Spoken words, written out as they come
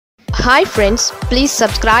Hi friends, please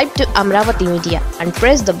subscribe to Amaravathi Media and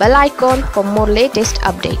press the bell icon for more latest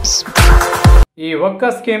updates. ఈ ఒక్క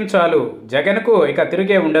scheme చాలు, జగన్కు ఇక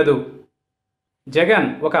తిరిగే ఉండదు. జగన్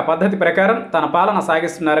ఒక పద్ధతి ప్రకారం తన పాలన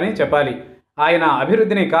సాగిస్తున్నారని చెప్పాలి. ఆయన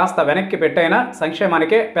అభివృద్ధిని కాస్త వెనక్కి పెట్టైనా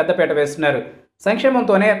సంక్షేమానికే పెద్దపీట వేస్తున్నారు.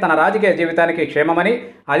 సంక్షేమంతోనే తన రాజకీయ జీవితానికి క్షేమమని,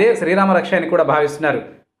 అదే శ్రీరామ రక్ష అని కూడా భావిస్తున్నారు.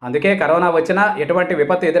 అందుకే కరోనా వచ్చినా, ఎటువంటి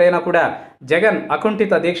విపత్తు ఎదురైనా కూడా జగన్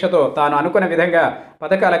అకుంఠిత దీక్షతో తాను అనుకున్న విధంగా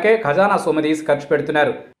పథకాలకే ఖజానా సొమ్ము తీసి ఖర్చు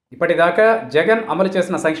పెడుతున్నారు. ఇప్పటిదాకా జగన్ అమలు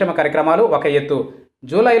చేసిన సంక్షేమ కార్యక్రమాలు ఒక ఎత్తు,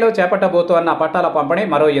 జూలైలో చేపట్టబోతున్న పట్టాల పంపిణీ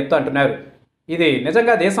మరో ఎత్తు అంటున్నారు. ఇది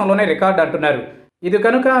నిజంగా దేశంలోనే రికార్డు అంటున్నారు. ఇది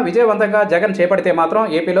కనుక విజయవంతంగా జగన్ చేపడితే మాత్రం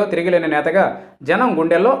ఏపీలో తిరిగిలేని నేతగా జనం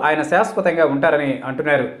గుండెల్లో ఆయన శాశ్వతంగా ఉంటారని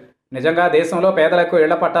అంటున్నారు. నిజంగా దేశంలో పేదలకు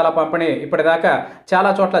ఇళ్ల పట్టాల పంపిణీ ఇప్పటిదాకా చాలా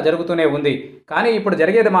చోట్ల జరుగుతూనే ఉంది. కానీ ఇప్పుడు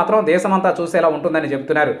జరిగేది మాత్రం దేశమంతా చూసేలా ఉంటుందని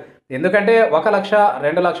చెబుతున్నారు. ఎందుకంటే 1 లక్ష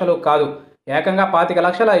 2 లక్షలు కాదు, ఏకంగా 25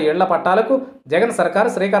 లక్షల ఇళ్ల పట్టాలకు జగన్ సర్కార్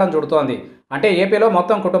శ్రీకారం చుడుతోంది. అంటే ఏపీలో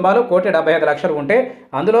మొత్తం కుటుంబాలు 1,75,00,000 ఉంటే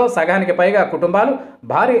అందులో సగానికి పైగా కుటుంబాలు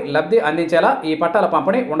భారీ లబ్ధి అందించేలా ఈ పట్టాల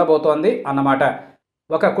పంపిణీ ఉండబోతోంది అన్నమాట.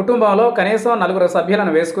 ఒక కుటుంబంలో కనీసం 4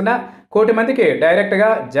 సభ్యులను వేసుకున్న 1 కోటి మందికి డైరెక్ట్గా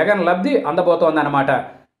జగన్ లబ్ధి అందబోతోందన్నమాట.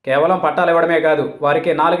 కేవలం పట్టాలు ఇవ్వడమే కాదు,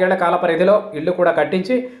 వారికి 4 ఏళ్ల కాల పరిధిలో ఇల్లు కూడా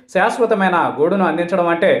కట్టించి శాశ్వతమైన గూడును అందించడం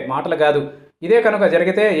అంటే మాటలు కాదు. ఇదే కనుక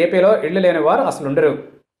జరిగితే ఏపీలో ఇళ్లు లేని వారు అసలు ఉండరు.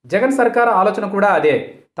 జగన్ సర్కార్ ఆలోచన కూడా అదే.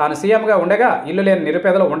 తాను సీఎంగా ఉండగా ఇల్లు లేని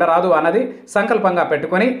నిరుపేదలు ఉండరాదు అన్నది సంకల్పంగా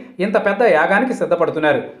పెట్టుకొని ఇంత పెద్ద యాగానికి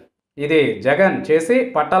సిద్ధపడుతున్నారు. ఇది జగన్ చేసి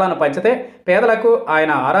పట్టాలను పంచితే పేదలకు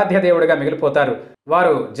ఆయన ఆరాధ్య దేవుడిగా మిగిలిపోతారు.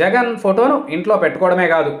 వారు జగన్ ఫోటోను ఇంట్లో పెట్టుకోవడమే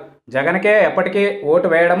కాదు, జగన్కే ఎప్పటికీ ఓటు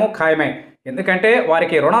వేయడము ఖాయమే. ఎందుకంటే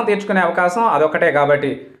వారికి రుణం తీర్చుకునే అవకాశం అదొక్కటే కాబట్టి.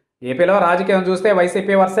 ఏపీలో రాజకీయం చూస్తే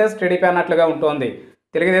వైసీపీ వర్సెస్ టీడీపీ అన్నట్లుగా ఉంటుంది.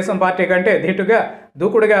 తెలుగుదేశం పార్టీ కంటే ధీటుగా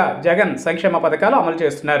దూకుడుగా జగన్ సంక్షేమ పథకాలు అమలు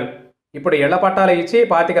చేస్తున్నారు. ఇప్పుడు ఇళ్ల పట్టాలు ఇచ్చి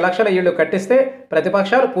 25 లక్షల ఇళ్లు కట్టిస్తే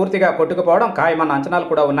ప్రతిపక్షాలు పూర్తిగా కొట్టుకుపోవడం ఖాయమన్న అంచనాలు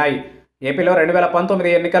కూడా ఉన్నాయి. ఏపీలో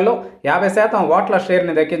 2019 ఎన్నికల్లో 50% ఓట్ల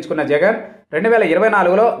షేర్ని దక్కించుకున్న జగన్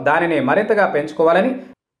 2024లో దానిని మరింతగా పెంచుకోవాలని,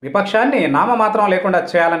 విపక్షాన్ని నామమాత్రం లేకుండా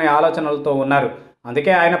చేయాలనే ఆలోచనలతో ఉన్నారు.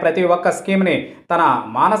 అందుకే ఆయన ప్రతి ఒక్క స్కీమ్ని తన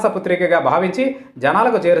మానస పుత్రికగా భావించి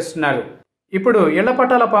జనాలకు చేరుస్తున్నారు. ఇప్పుడు ఇళ్ల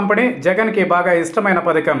పట్టాల పంపిణీ జగన్కి బాగా ఇష్టమైన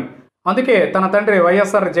పథకం. అందుకే తన తండ్రి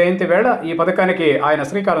వైఎస్ఆర్ జయంతి వేళ ఈ పథకానికి ఆయన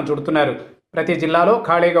శ్రీకారం చుడుతున్నారు. ప్రతి జిల్లాలో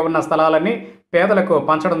ఖాళీగా ఉన్న స్థలాలన్నీ పేదలకు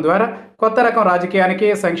పంచడం ద్వారా కొత్త రకం రాజకీయానికి,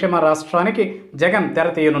 సంక్షేమ రాష్ట్రానికి జగన్ తెర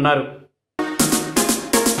తీయనున్నారు.